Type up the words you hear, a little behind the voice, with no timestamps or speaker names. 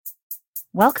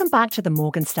Welcome back to the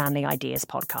Morgan Stanley Ideas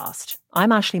Podcast.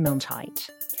 I'm Ashley Milne-Tyte.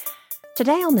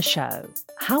 Today on the show,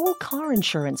 how will car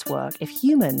insurance work if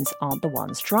humans aren't the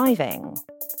ones driving?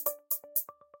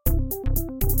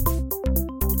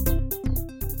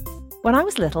 When I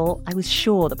was little, I was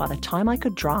sure that by the time I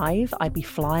could drive, I'd be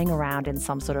flying around in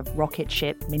some sort of rocket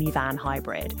ship minivan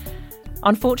hybrid.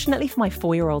 Unfortunately for my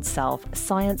 4-year-old self,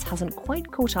 science hasn't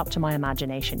quite caught up to my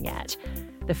imagination yet.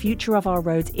 The future of our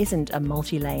roads isn't a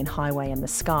multi-lane highway in the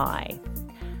sky.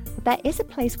 But there is a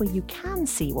place where you can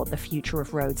see what the future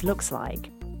of roads looks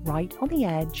like, right on the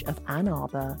edge of Ann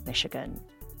Arbor, Michigan.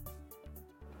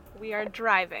 We are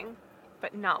driving,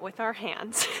 but not with our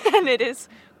hands, and it is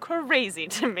crazy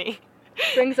to me.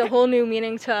 Brings a whole new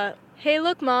meaning to, hey,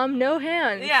 look, Mom, no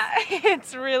hands. Yeah,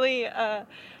 it's really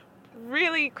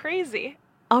crazy.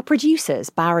 Our producers,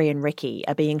 Barry and Ricky,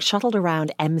 are being shuttled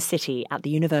around Mcity at the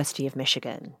University of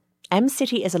Michigan.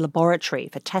 Mcity is a laboratory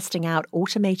for testing out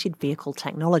automated vehicle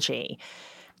technology.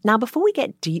 Now, before we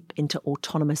get deep into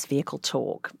autonomous vehicle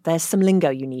talk, there's some lingo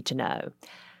you need to know.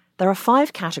 There are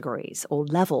 5 categories, or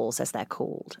levels as they're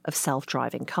called, of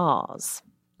self-driving cars.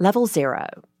 Level 0.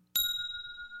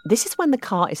 This is when the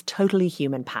car is totally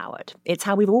human-powered. It's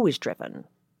how we've always driven.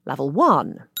 Level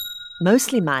 1.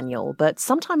 Mostly manual, but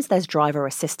sometimes there's driver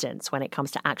assistance when it comes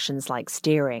to actions like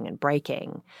steering and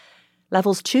braking.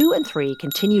 Levels 2 and 3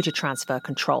 continue to transfer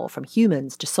control from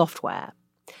humans to software.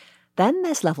 Then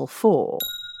there's level 4.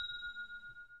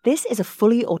 This is a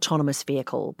fully autonomous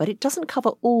vehicle, but it doesn't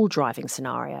cover all driving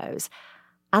scenarios.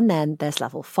 And then there's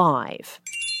level 5.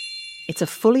 It's a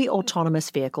fully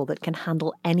autonomous vehicle that can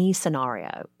handle any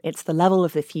scenario. It's the level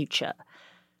of the future.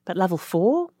 But level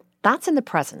 4? That's in the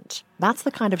present. That's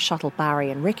the kind of shuttle Barry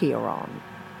and Ricky are on.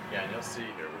 Yeah, and you'll see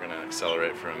here. We're going to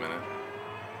accelerate for a minute.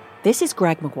 This is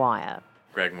Greg McGuire.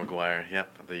 Greg McGuire,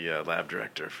 yep, the lab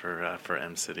director for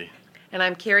Mcity. And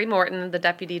I'm Carrie Morton, the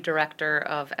deputy director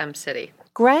of Mcity.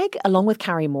 Greg, along with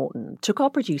Carrie Morton, took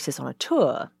our producers on a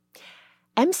tour.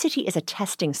 Mcity is a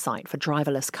testing site for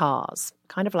driverless cars,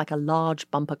 kind of like a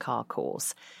large bumper car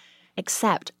course.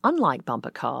 Except, unlike bumper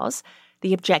cars,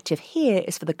 the objective here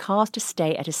is for the cars to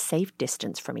stay at a safe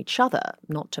distance from each other,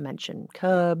 not to mention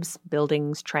curbs,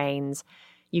 buildings, trains.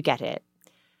 You get it.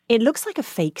 It looks like a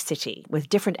fake city with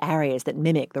different areas that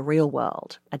mimic the real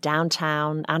world, a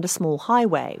downtown and a small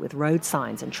highway with road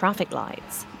signs and traffic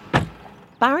lights.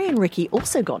 Barry and Ricky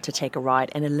also got to take a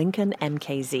ride in a Lincoln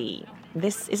MKZ.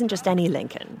 This isn't just any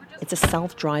Lincoln. It's a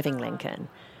self-driving Lincoln.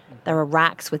 There are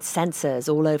racks with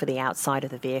sensors all over the outside of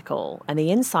the vehicle, and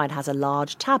the inside has a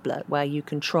large tablet where you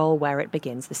control where it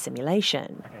begins the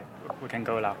simulation. Okay, we can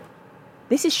go now.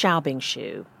 This is Xiaobing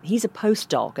Xu. He's a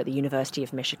postdoc at the University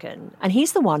of Michigan, and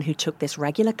he's the one who took this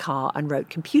regular car and wrote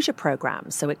computer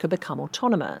programs so it could become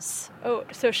autonomous. Oh,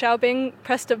 so Xiaobing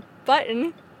pressed a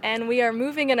button, and we are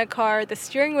moving in a car. The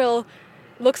steering wheel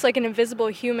looks like an invisible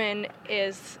human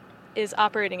is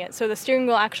operating it. So the steering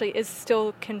wheel actually is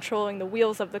still controlling the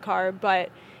wheels of the car, but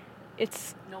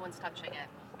it's... No one's touching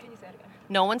it. Can you say that again?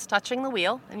 No one's touching the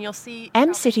wheel, and you'll see...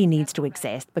 Mcity needs to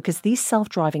exist because these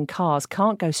self-driving cars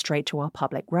can't go straight to our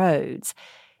public roads.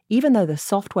 Even though the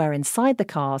software inside the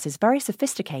cars is very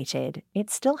sophisticated, it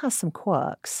still has some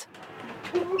quirks.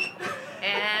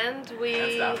 And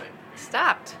we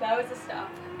stopped. That was a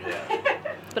stop.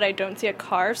 Yeah. But I don't see a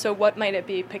car, so what might it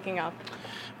be picking up?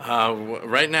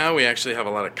 Right now, we actually have a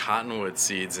lot of cottonwood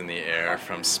seeds in the air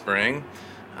from spring,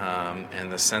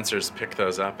 and the sensors pick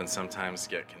those up and sometimes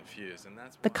get confused. And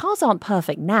that's The cars aren't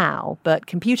perfect now, but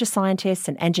computer scientists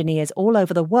and engineers all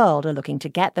over the world are looking to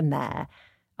get them there.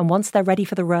 And once they're ready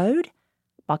for the road,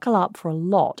 buckle up for a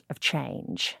lot of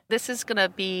change. This is going to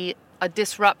be a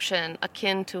disruption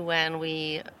akin to when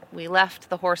we left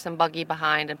the horse and buggy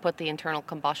behind and put the internal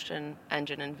combustion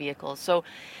engine in vehicles. So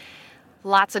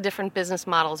lots of different business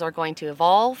models are going to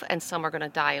evolve, and some are going to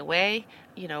die away.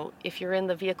 You know, if you're in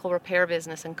the vehicle repair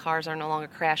business and cars are no longer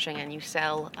crashing and you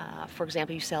sell, for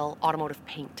example, you sell automotive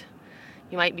paint,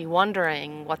 you might be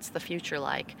wondering, what's the future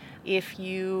like? If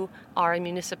you are a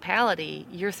municipality,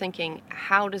 you're thinking,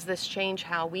 how does this change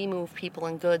how we move people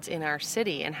and goods in our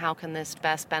city, and how can this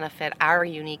best benefit our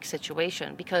unique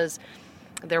situation? Because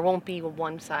there won't be a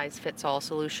one-size-fits-all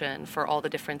solution for all the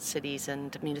different cities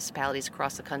and municipalities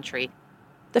across the country.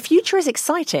 The future is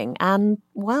exciting and,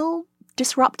 well,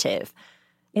 disruptive.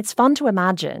 It's fun to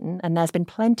imagine, and there's been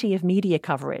plenty of media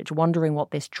coverage wondering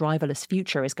what this driverless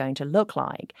future is going to look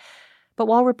like. But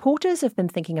while reporters have been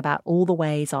thinking about all the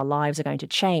ways our lives are going to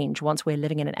change once we're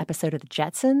living in an episode of The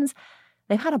Jetsons,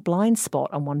 they've had a blind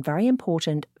spot on one very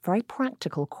important, very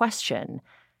practical question.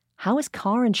 How is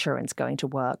car insurance going to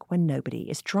work when nobody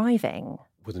is driving?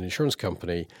 with an insurance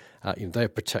company, they're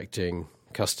protecting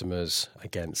customers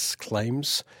against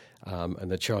claims, and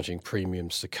they're charging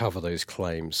premiums to cover those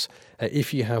claims.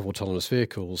 If you have autonomous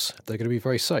vehicles, they're going to be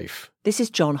very safe. This is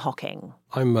Jon Hocking.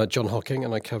 I'm Jon Hocking,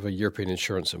 and I cover European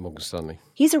insurance at Morgan Stanley.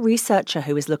 He's a researcher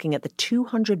who is looking at the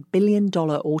 $200 billion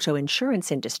auto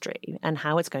insurance industry and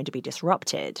how it's going to be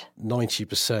disrupted.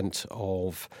 90%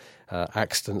 of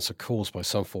accidents are caused by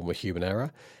some form of human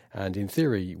error. And in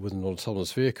theory, with an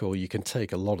autonomous vehicle, you can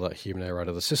take a lot of that human error out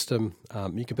of the system.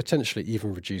 You can potentially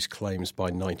even reduce claims by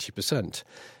 90%.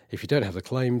 If you don't have the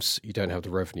claims, you don't have the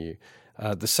revenue.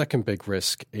 The second big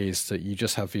risk is that you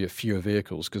just have fewer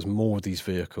vehicles because more of these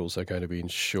vehicles are going to be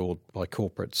insured by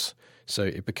corporates. So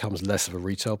it becomes less of a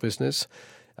retail business.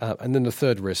 And then the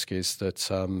third risk is that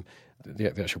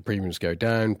the actual premiums go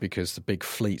down because the big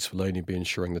fleets will only be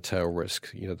insuring the tail risk.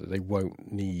 That they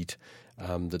won't need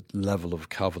the level of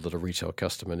cover that a retail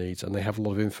customer needs, and they have a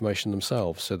lot of information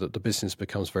themselves, so that the business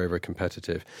becomes very, very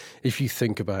competitive. If you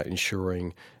think about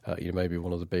insuring, maybe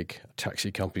one of the big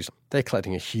taxi companies, they're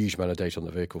collecting a huge amount of data on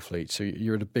the vehicle fleet, so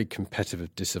you're at a big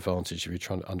competitive disadvantage if you're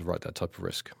trying to underwrite that type of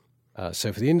risk.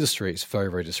 So for the industry, it's very,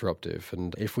 very disruptive.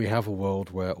 And if we have a world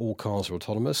where all cars are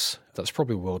autonomous, that's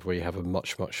probably a world where you have a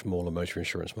much, much smaller motor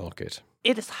insurance market.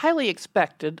 It is highly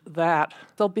expected that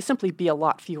there'll simply be a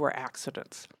lot fewer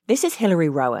accidents. This is Hilary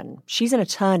Rowen. She's an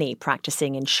attorney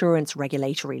practicing insurance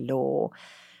regulatory law.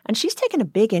 And she's taken a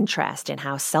big interest in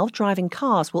how self-driving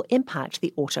cars will impact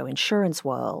the auto insurance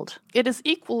world. It is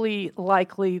equally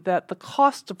likely that the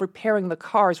cost of repairing the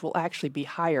cars will actually be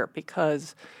higher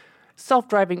because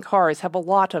self-driving cars have a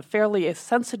lot of fairly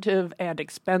sensitive and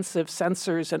expensive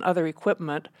sensors and other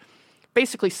equipment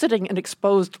basically sitting in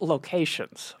exposed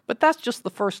locations. But that's just the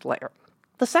first layer.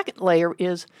 The second layer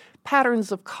is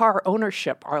patterns of car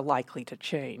ownership are likely to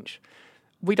change.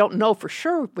 We don't know for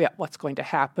sure yet what's going to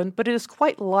happen, but it is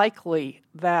quite likely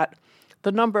that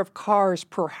the number of cars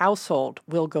per household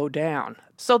will go down.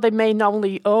 So they may not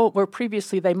only own, where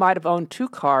previously they might have owned 2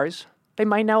 cars, they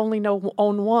might now only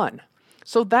own 1.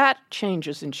 So that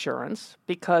changes insurance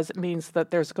because it means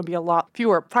that there's going to be a lot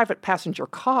fewer private passenger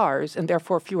cars and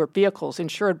therefore fewer vehicles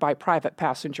insured by private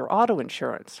passenger auto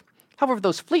insurance. However,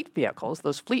 those fleet vehicles,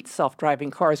 those fleet self-driving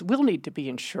cars will need to be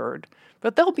insured,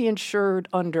 but they'll be insured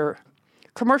under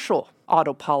commercial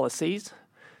auto policies.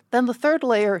 Then the third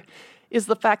layer is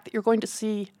the fact that you're going to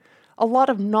see a lot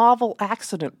of novel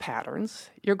accident patterns.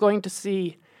 You're going to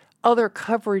see other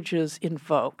coverages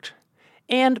invoked.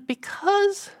 And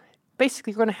because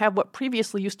basically, you're going to have what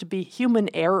previously used to be human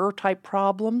error type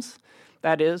problems.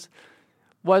 That is,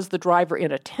 was the driver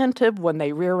inattentive when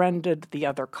they rear-ended the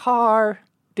other car?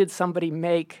 Did somebody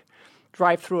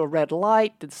drive through a red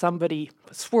light? Did somebody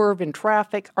swerve in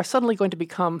traffic? Are suddenly going to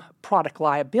become product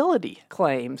liability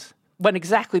claims when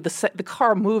exactly the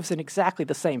car moves in exactly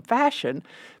the same fashion,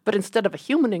 but instead of a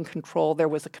human in control, there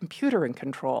was a computer in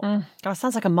control. God, it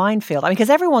sounds like a minefield. I mean,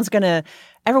 because everyone's going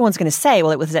to say,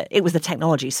 well, it was the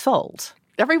technology's fault.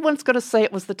 Everyone's going to say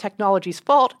it was the technology's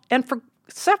fault, and for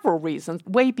several reasons,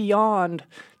 way beyond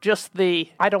just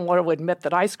I don't want to admit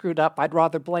that I screwed up, I'd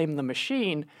rather blame the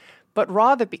machine, but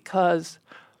rather because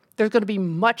there's going to be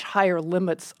much higher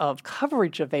limits of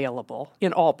coverage available,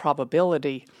 in all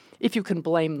probability, if you can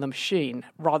blame the machine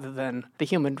rather than the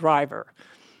human driver.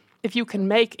 If you can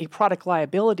make a product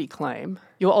liability claim,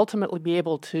 you'll ultimately be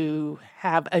able to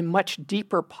have a much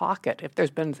deeper pocket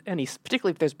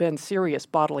particularly if there's been serious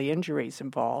bodily injuries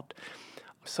involved.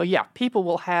 So yeah, people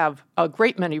will have a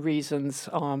great many reasons,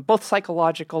 both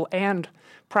psychological and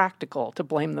practical, to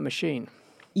blame the machine.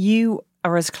 You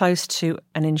are as close to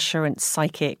an insurance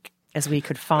psychic as we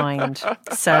could find.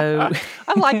 So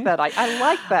I like that. I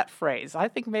like that phrase. I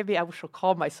think maybe I shall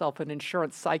call myself an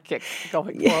insurance psychic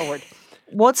going forward.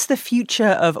 What's the future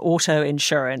of auto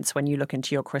insurance when you look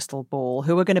into your crystal ball?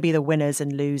 Who are going to be the winners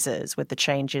and losers with the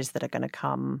changes that are going to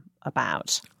come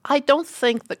about? I don't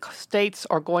think the states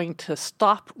are going to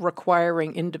stop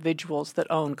requiring individuals that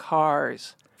own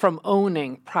cars from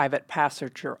owning private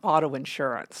passenger auto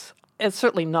insurance. It's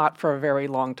certainly not for a very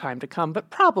long time to come,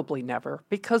 but probably never,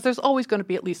 because there's always going to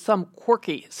be at least some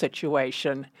quirky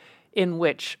situation in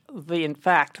which, in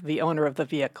fact, the owner of the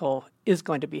vehicle is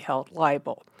going to be held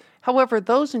liable. However,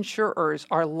 those insurers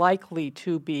are likely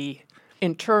to be,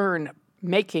 in turn,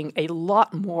 making a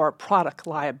lot more product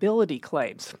liability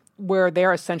claims, where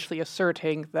they're essentially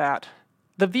asserting that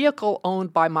the vehicle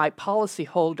owned by my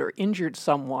policyholder injured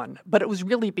someone, but it was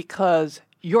really because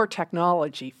your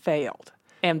technology failed.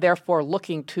 And therefore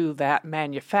looking to that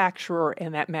manufacturer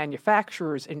and that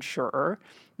manufacturer's insurer.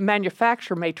 The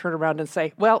manufacturer may turn around and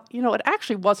say, well, it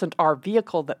actually wasn't our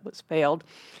vehicle that was failed.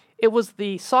 It was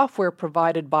the software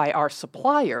provided by our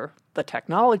supplier, the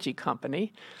technology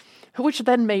company, which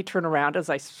then may turn around, as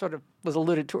I sort of was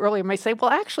alluded to earlier, may say, well,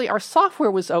 actually, our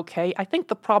software was okay. I think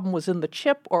the problem was in the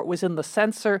chip or it was in the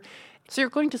sensor. So you're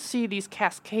going to see these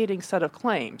cascading set of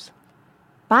claims.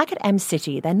 Back at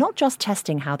Mcity, they're not just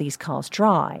testing how these cars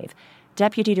drive.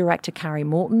 Deputy Director Carrie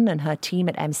Morton and her team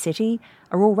at Mcity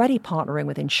are already partnering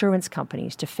with insurance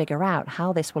companies to figure out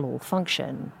how this will all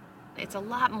function. It's a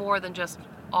lot more than just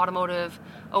automotive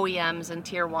OEMs and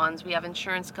tier ones. We have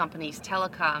insurance companies,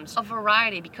 telecoms, a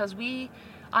variety, because we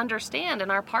understand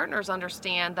and our partners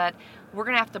understand that we're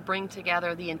going to have to bring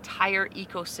together the entire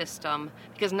ecosystem,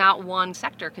 because not one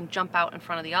sector can jump out in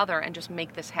front of the other and just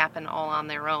make this happen all on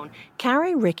their own.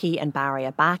 Carrie, Ricky and Barry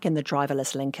are back in the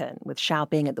driverless Lincoln with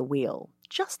Xiaobing at the wheel,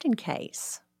 just in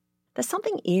case. There's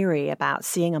something eerie about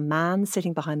seeing a man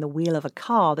sitting behind the wheel of a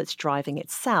car that's driving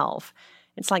itself.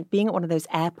 It's like being at one of those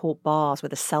airport bars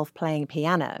with a self-playing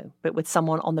piano, but with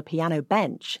someone on the piano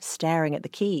bench staring at the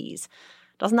keys.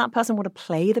 Doesn't that person want to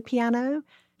play the piano?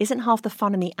 Isn't half the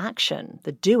fun in the action,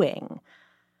 the doing?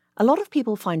 A lot of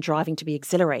people find driving to be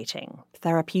exhilarating,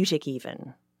 therapeutic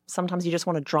even. Sometimes you just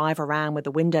want to drive around with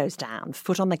the windows down,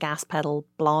 foot on the gas pedal,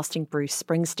 blasting Bruce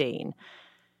Springsteen.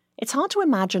 It's hard to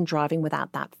imagine driving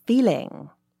without that feeling.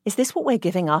 Is this what we're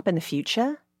giving up in the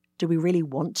future? Do we really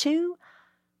want to?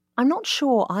 I'm not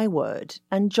sure I would,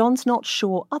 and Jon's not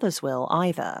sure others will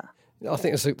either. I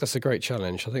think that's a great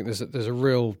challenge. I think there's a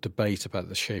real debate about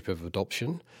the shape of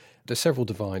adoption. There's several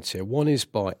divides here. One is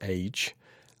by age,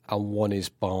 and one is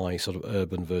by sort of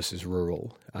urban versus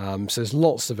rural. So there's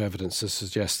lots of evidence to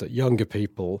suggest that younger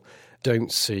people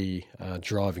don't see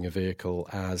driving a vehicle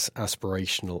as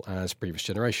aspirational as previous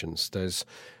generations. There's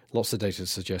lots of data to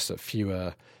suggest that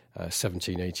fewer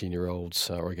 17, 18-year-olds,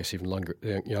 or I guess even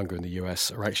younger in the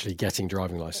US, are actually getting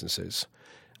driving licenses.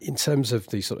 In terms of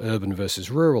the sort of urban versus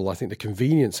rural, I think the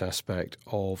convenience aspect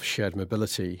of shared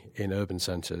mobility in urban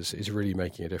centres is really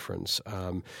making a difference.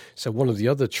 So one of the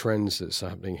other trends that's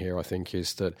happening here, I think,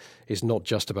 is that it's not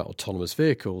just about autonomous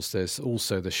vehicles. There's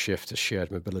also the shift to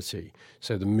shared mobility,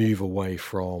 so the move away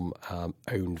from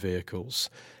owned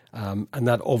vehicles. And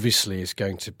that obviously is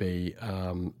going to be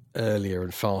earlier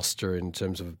and faster in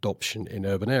terms of adoption in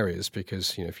urban areas,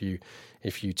 because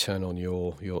if you turn on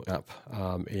your app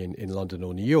in London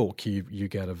or New York, you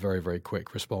get a very, very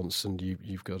quick response, and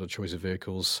you've got a choice of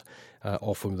vehicles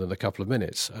often within a couple of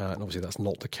minutes. And obviously that's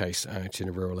not the case out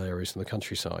in rural areas in the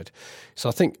countryside. So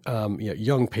I think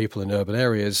young people in urban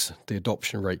areas, the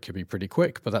adoption rate could be pretty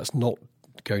quick, but that's not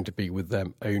going to be with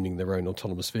them owning their own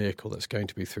autonomous vehicle. That's going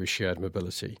to be through shared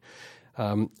mobility.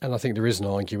 And I think there is an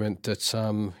argument that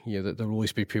that there will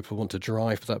always be people who want to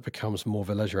drive, but that becomes more of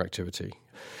a leisure activity.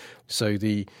 So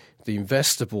the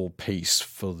investable piece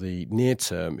for the near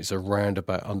term is around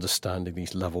about understanding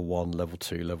these level 1, level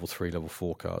 2, level 3, level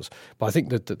 4 cars. But I think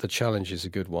that the challenge is a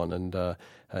good one, and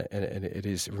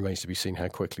it remains to be seen how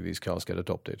quickly these cars get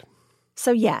adopted.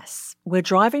 So yes, we're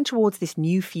driving towards this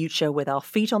new future with our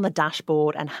feet on the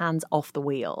dashboard and hands off the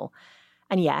wheel.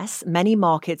 And yes, many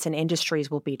markets and industries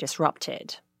will be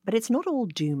disrupted, but it's not all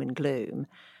doom and gloom.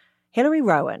 Hilary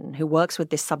Rowen, who works with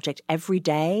this subject every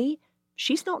day,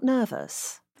 she's not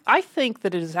nervous. I think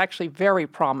that it is actually very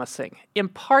promising, in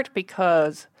part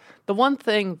because the one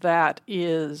thing that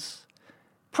is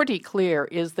pretty clear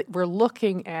is that we're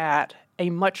looking at a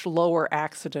much lower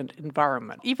accident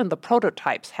environment. Even the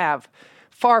prototypes have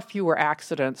far fewer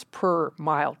accidents per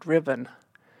mile driven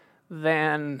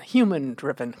than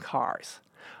human-driven cars.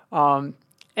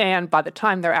 And by the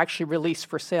time they're actually released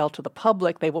for sale to the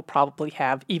public, they will probably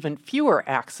have even fewer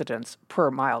accidents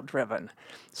per mile driven.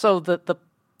 So the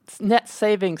net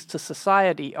savings to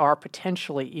society are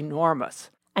potentially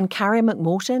enormous. And Carrie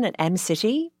McMorton at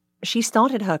Mcity, she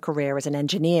started her career as an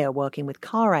engineer working with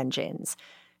car engines.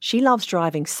 She loves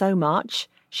driving so much,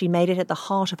 she made it at the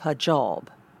heart of her job.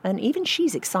 And even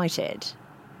she's excited.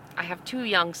 I have 2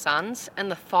 young sons, and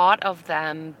the thought of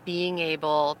them being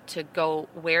able to go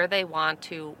where they want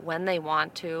to, when they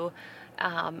want to,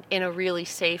 in a really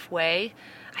safe way,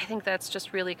 I think that's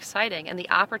just really exciting. And the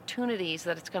opportunities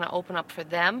that it's going to open up for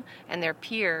them and their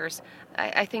peers,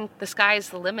 I think the sky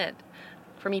is the limit.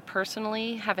 For me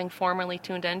personally, having formerly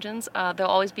tuned engines,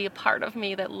 there'll always be a part of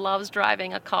me that loves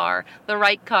driving a car, the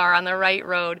right car on the right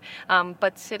road.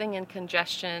 But sitting in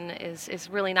congestion is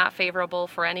really not favorable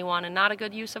for anyone and not a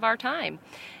good use of our time.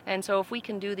 And so if we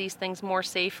can do these things more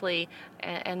safely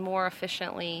and more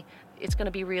efficiently, it's going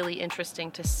to be really interesting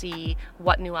to see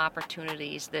what new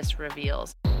opportunities this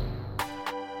reveals.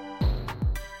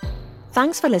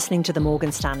 Thanks for listening to the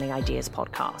Morgan Stanley Ideas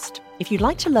podcast. If you'd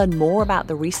like to learn more about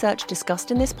the research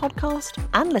discussed in this podcast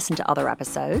and listen to other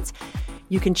episodes,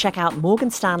 you can check out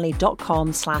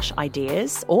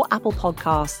morganstanley.com/ideas or Apple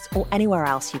Podcasts or anywhere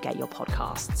else you get your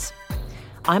podcasts.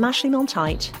 I'm Ashley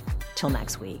Milne-Tite. Till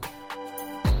next week.